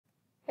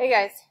Hey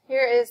guys,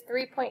 here is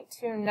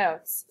 3.2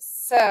 notes.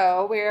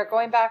 So we are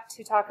going back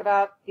to talk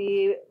about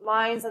the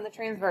lines and the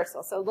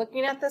transversal. So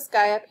looking at this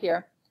guy up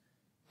here,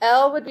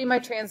 L would be my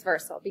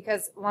transversal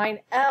because line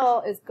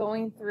L is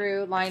going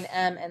through line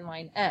M and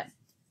line N.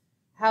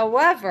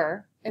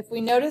 However, if we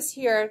notice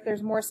here,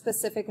 there's more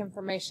specific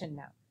information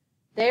now.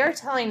 They are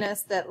telling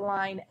us that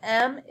line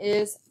M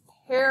is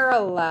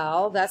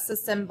parallel, that's the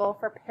symbol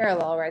for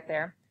parallel right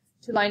there,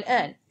 to line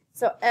N.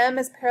 So M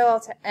is parallel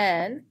to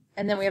N,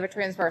 and then we have a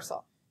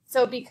transversal.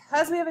 So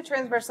because we have a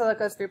transversal that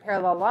goes through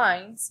parallel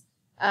lines,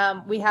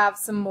 we have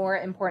some more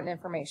important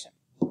information.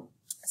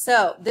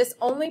 So this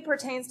only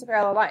pertains to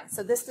parallel lines.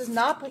 So this does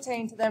not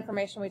pertain to the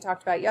information we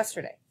talked about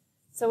yesterday.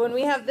 So when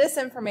we have this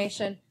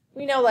information,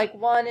 we know like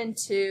 1 and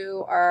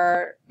 2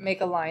 make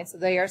a line, so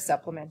they are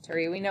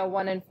supplementary. We know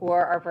 1 and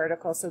 4 are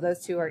vertical, so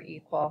those two are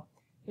equal.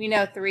 We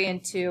know 3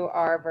 and 2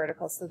 are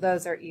vertical, so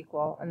those are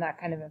equal, and that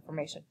kind of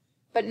information.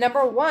 But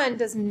number 1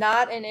 does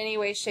not in any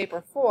way, shape,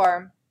 or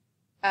form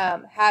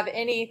have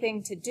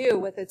anything to do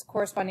with its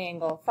corresponding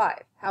angle of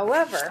 5.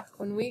 However,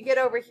 when we get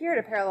over here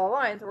to parallel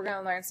lines, we're going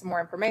to learn some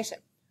more information.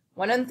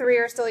 1 and 3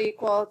 are still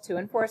equal, 2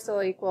 and 4 are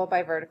still equal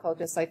by vertical,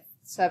 just like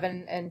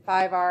 7 and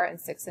 5 are,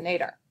 and 6 and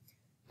 8 are.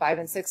 5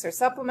 and 6 are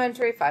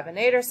supplementary, 5 and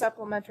 8 are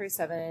supplementary,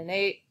 7 and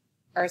 8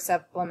 are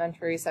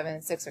supplementary, 7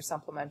 and 6 are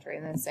supplementary,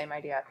 and then same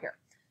idea up here.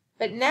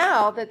 But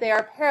now that they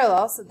are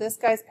parallel, so this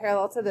guy's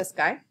parallel to this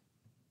guy,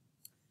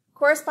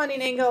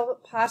 corresponding angle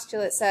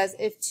postulate says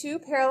if two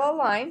parallel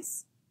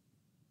lines,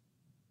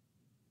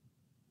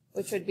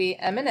 which would be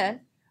M and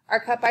N, are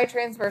cut by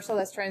transversal,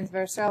 that's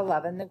transversal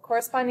 11, the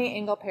corresponding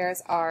angle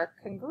pairs are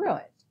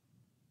congruent.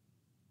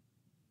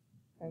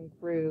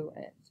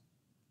 Congruent.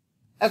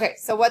 Okay,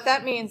 so what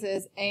that means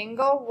is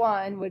angle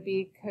 1 would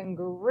be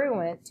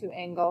congruent to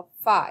angle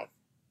 5.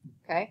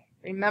 Okay,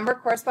 remember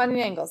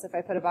corresponding angles. If I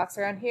put a box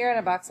around here and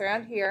a box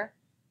around here,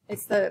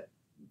 it's the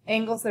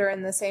angles that are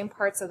in the same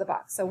parts of the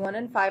box. So 1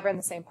 and 5 are in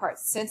the same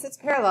parts. Since it's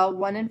parallel,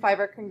 1 and 5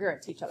 are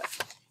congruent to each other.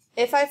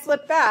 If I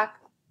flip back,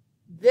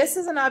 this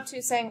is an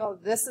obtuse angle,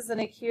 this is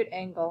an acute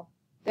angle.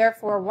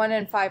 Therefore, 1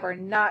 and 5 are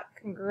not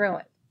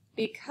congruent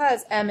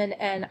because M and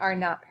N are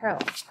not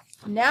parallel.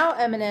 Now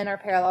M and N are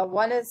parallel.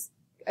 1 is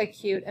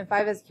acute and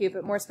 5 is acute,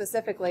 but more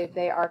specifically,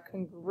 they are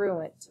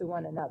congruent to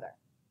one another.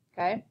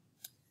 Okay?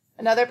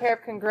 Another pair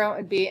of congruent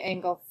would be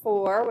angle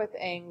 4 with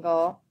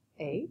angle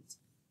 8,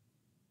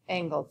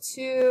 angle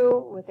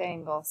 2 with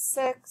angle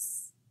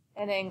 6,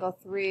 and angle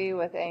 3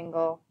 with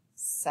angle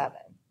 7.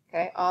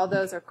 Okay, all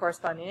those are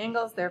corresponding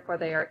angles, therefore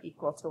they are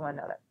equal to one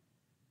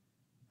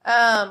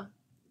another.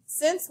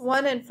 Since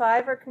 1 and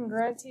 5 are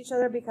congruent to each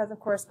other because of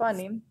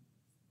corresponding,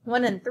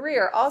 1 and 3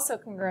 are also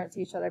congruent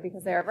to each other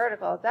because they are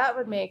vertical, that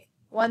would make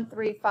 1,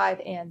 3, 5,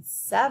 and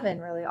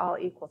 7 really all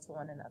equal to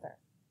one another.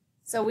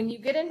 So when you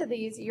get into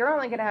these, you're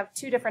only going to have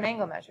two different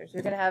angle measures.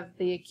 You're going to have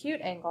the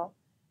acute angle,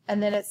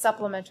 and then its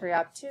supplementary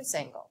obtuse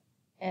angle.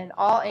 And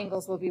all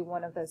angles will be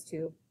one of those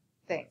two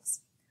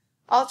things.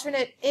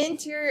 Alternate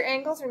interior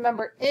angles,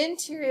 remember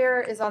interior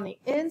is on the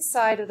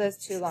inside of those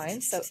two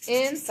lines, so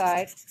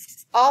inside,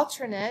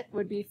 alternate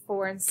would be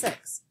 4 and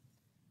 6.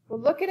 Well,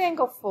 look at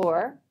angle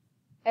 4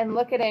 and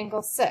look at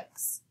angle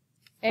 6.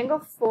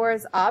 Angle 4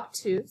 is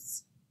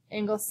obtuse,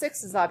 angle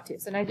 6 is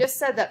obtuse, and I just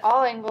said that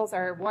all angles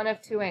are one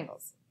of two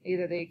angles,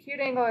 either the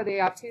acute angle or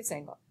the obtuse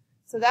angle.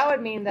 So that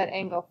would mean that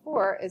angle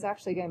 4 is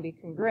actually going to be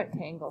congruent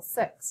to angle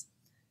 6.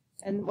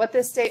 And what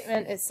this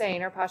statement is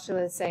saying, or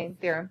postulate is saying,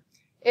 theorem,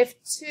 if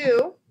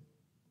two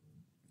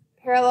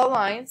parallel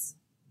lines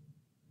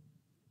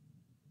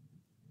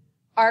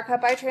are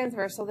cut by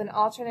transversal, then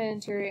alternate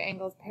interior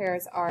angles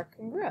pairs are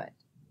congruent.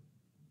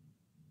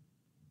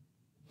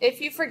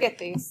 If you forget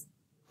these,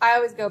 I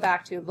always go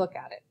back to look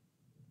at it.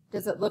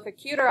 Does it look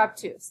acute or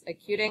obtuse?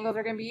 Acute angles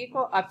are going to be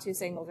equal,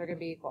 obtuse angles are going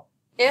to be equal.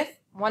 If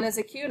one is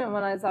acute and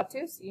one is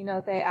obtuse, you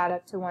know they add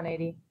up to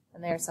 180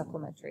 and they are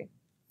supplementary.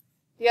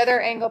 The other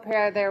angle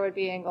pair there would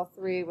be angle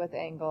 3 with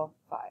angle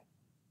 5.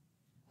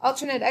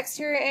 Alternate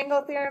exterior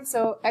angle theorem,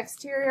 so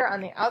exterior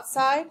on the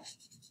outside.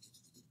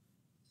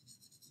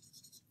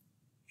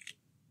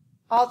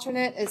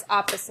 Alternate is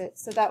opposite,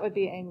 so that would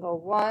be angle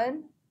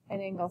 1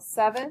 and angle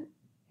 7,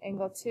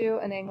 angle 2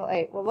 and angle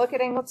 8. Well, look at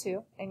angle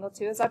 2. Angle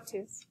 2 is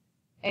obtuse.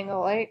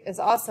 Angle 8 is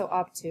also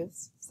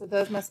obtuse, so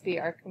those must be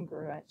are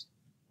congruent,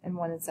 and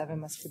 1 and 7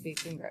 must be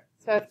congruent.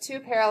 So if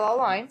two parallel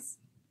lines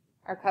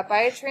are cut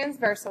by a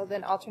transversal,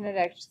 then alternate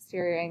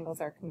exterior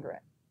angles are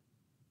congruent.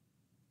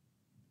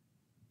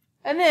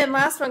 And then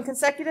last one,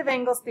 consecutive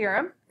angles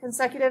theorem.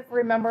 Consecutive,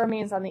 remember,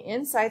 means on the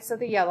inside, so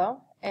the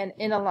yellow, and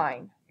in a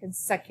line,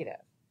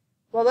 consecutive.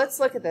 Well, let's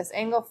look at this.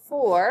 Angle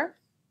 4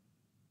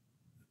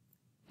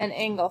 and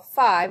angle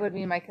 5 would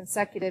be my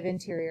consecutive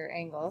interior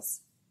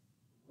angles.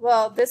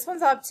 Well, this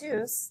one's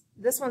obtuse.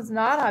 This one's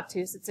not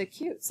obtuse. It's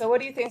acute. So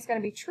what do you think is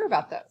going to be true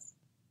about those?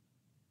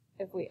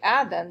 If we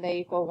add them, they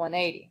equal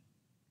 180.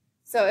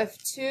 So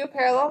if two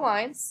parallel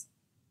lines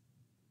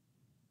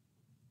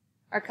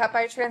are cut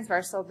by a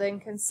transversal, then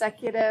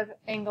consecutive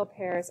angle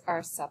pairs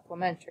are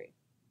supplementary.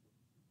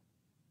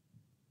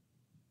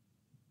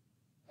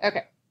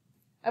 Okay,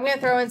 I'm going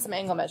to throw in some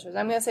angle measures.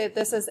 I'm going to say that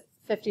this is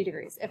 50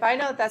 degrees. If I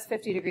know that that's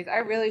 50 degrees, I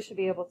really should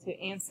be able to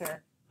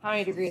answer how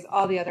many degrees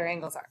all the other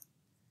angles are.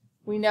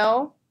 We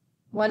know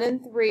 1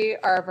 and 3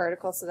 are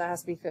vertical, so that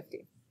has to be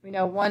 50. We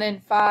know 1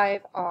 and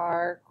 5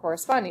 are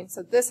corresponding,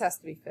 so this has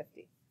to be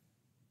 50.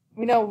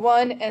 We know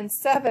 1 and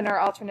 7 are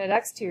alternate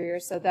exterior,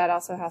 so that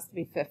also has to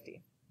be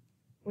 50.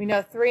 We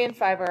know 3 and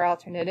 5 are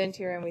alternate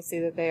interior, and we see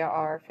that they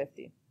are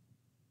 50.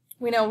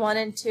 We know 1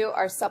 and 2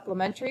 are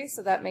supplementary,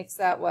 so that makes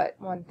that, what,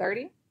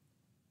 130?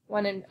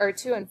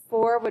 2 and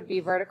 4 would be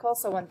vertical,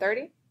 so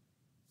 130.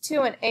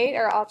 2 and 8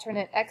 are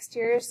alternate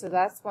exterior, so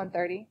that's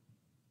 130.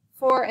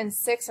 4 and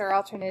 6 are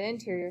alternate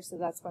interior, so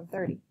that's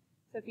 130.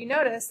 So if you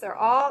notice, they're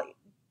all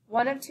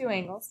one of two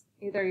angles.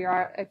 Either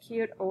you're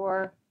acute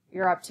or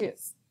you're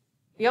obtuse.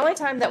 The only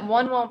time that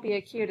one won't be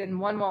acute and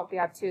one won't be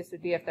obtuse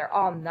would be if they're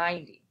all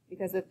 90.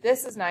 Because if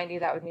this is 90,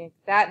 that would make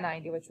that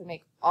 90, which would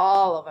make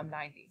all of them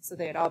 90. So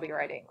they'd all be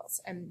right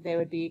angles. And they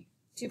would be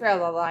two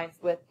parallel lines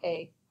with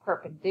a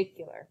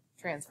perpendicular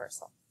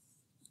transversal.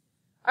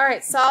 All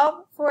right,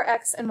 solve for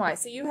x and y.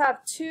 So you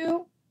have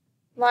two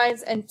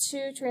lines and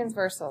two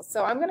transversals.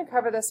 So I'm going to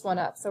cover this one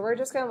up. So we're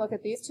just going to look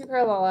at these two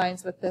parallel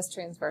lines with this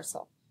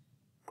transversal.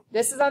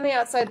 This is on the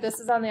outside, this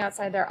is on the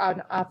outside, they're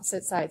on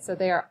opposite sides. So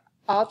they are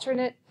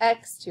alternate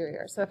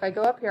exterior. So if I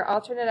go up here,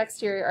 alternate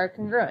exterior are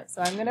congruent.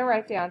 So I'm going to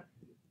write down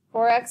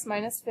 4x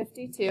minus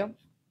 52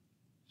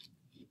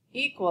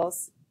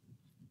 equals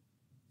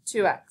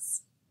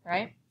 2x,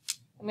 right?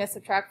 I'm going to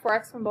subtract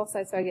 4x from both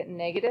sides, so I get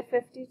negative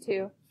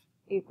 52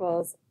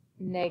 equals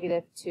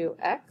negative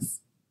 2x.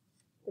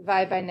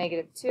 Divide by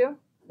negative 2,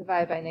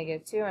 divide by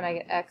negative 2, and I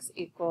get x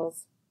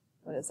equals,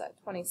 what is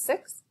that,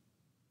 26?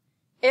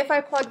 If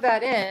I plug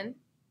that in,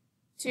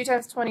 2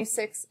 times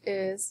 26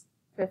 is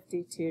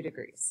 52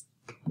 degrees.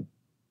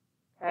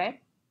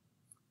 Okay?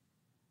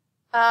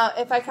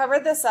 If I cover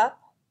this up,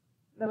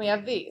 then we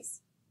have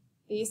these.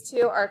 These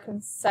two are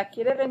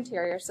consecutive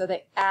interior, so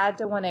they add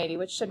to 180,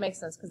 which should make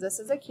sense because this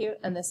is acute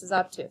and this is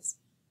obtuse.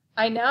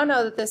 I now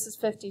know that this is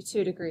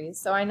 52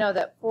 degrees, so I know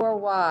that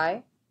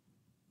 4y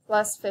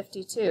plus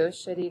 52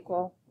 should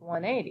equal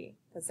 180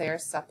 because they are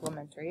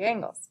supplementary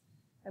angles.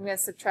 I'm going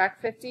to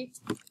subtract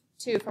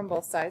 52 from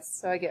both sides,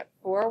 so I get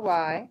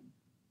 4y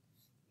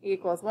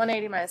equals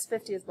 180 minus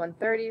 50 is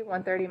 130,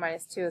 130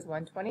 minus 2 is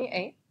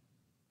 128.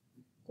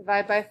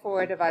 Divide by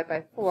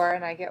 4,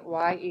 and I get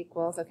y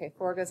equals, okay,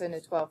 4 goes into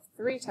 12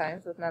 3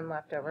 times with none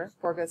left over.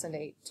 4 goes into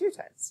 8 2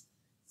 times.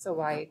 So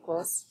y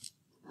equals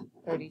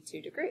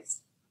 32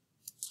 degrees.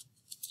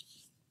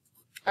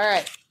 All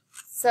right,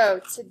 so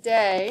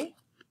today,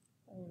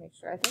 let me make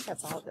sure, I think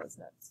that's all of those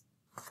notes.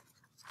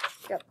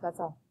 Yep,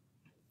 that's all.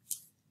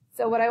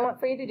 So what I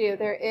want for you to do,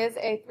 there is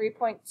a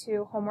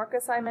 3.2 homework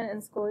assignment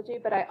in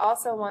Schoology, but I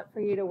also want for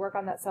you to work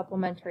on that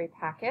supplementary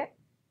packet.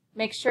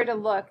 Make sure to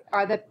look,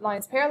 are the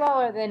lines parallel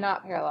or are they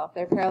not parallel? If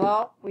they're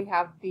parallel, we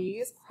have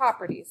these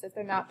properties. If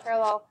they're not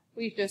parallel,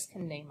 we just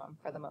can name them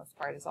for the most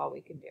part is all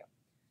we can do.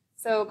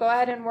 So go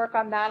ahead and work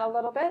on that a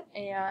little bit,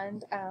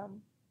 and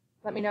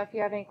let me know if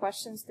you have any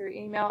questions through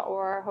email,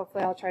 or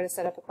hopefully I'll try to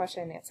set up a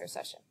question and answer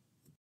session.